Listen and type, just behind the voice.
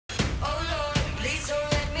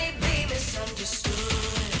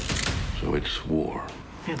So it's war.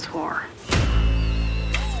 It's war.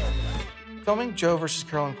 Filming Joe versus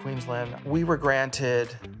Carole in Queensland, we were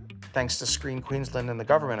granted, thanks to Screen Queensland and the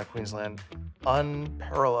government of Queensland,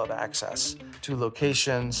 unparalleled access to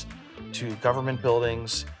locations, to government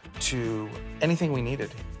buildings, to anything we needed.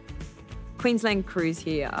 Queensland crews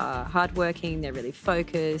here are hardworking, they're really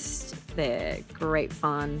focused, they're great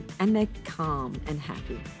fun, and they're calm and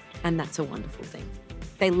happy. And that's a wonderful thing.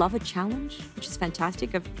 They love a challenge, which is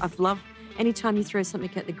fantastic. I've loved anytime you throw something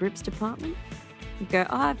at the grips department, you go,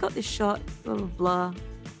 oh, I've got this shot, blah, blah, blah.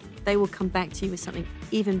 They will come back to you with something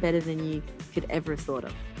even better than you could ever have thought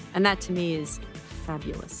of. And that to me is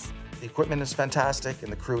fabulous. The equipment is fantastic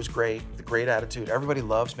and the crew is great, the great attitude. Everybody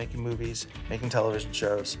loves making movies, making television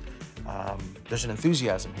shows. There's an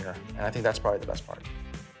enthusiasm here, and I think that's probably the best part.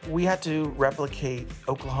 We had to replicate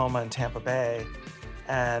Oklahoma and Tampa Bay,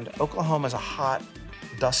 and Oklahoma is a hot,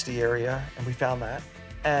 dusty area, and we found that.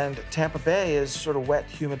 And Tampa Bay is sort of wet,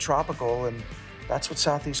 humid, tropical, and that's what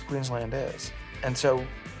Southeast Queensland is. And so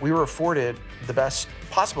we were afforded the best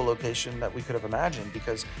possible location that we could have imagined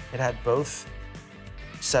because it had both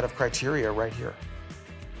set of criteria right here.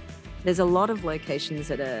 There's a lot of locations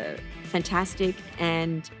that are fantastic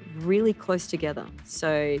and really close together.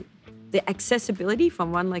 So the accessibility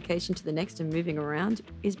from one location to the next and moving around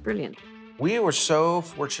is brilliant. We were so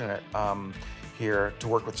fortunate here to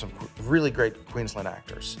work with some really great Queensland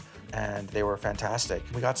actors, and they were fantastic.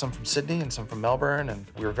 We got some from Sydney and some from Melbourne, and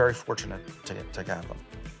we were very fortunate to have them.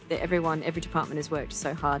 Every department has worked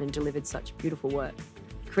so hard and delivered such beautiful work.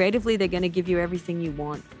 Creatively, they're going to give you everything you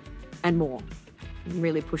want and more, and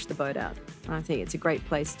really push the boat out. I think it's a great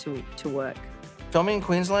place to work. Filming in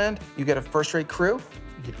Queensland, you get a first-rate crew,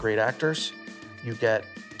 you get great actors, you get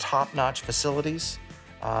top-notch facilities.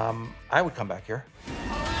 I would come back here.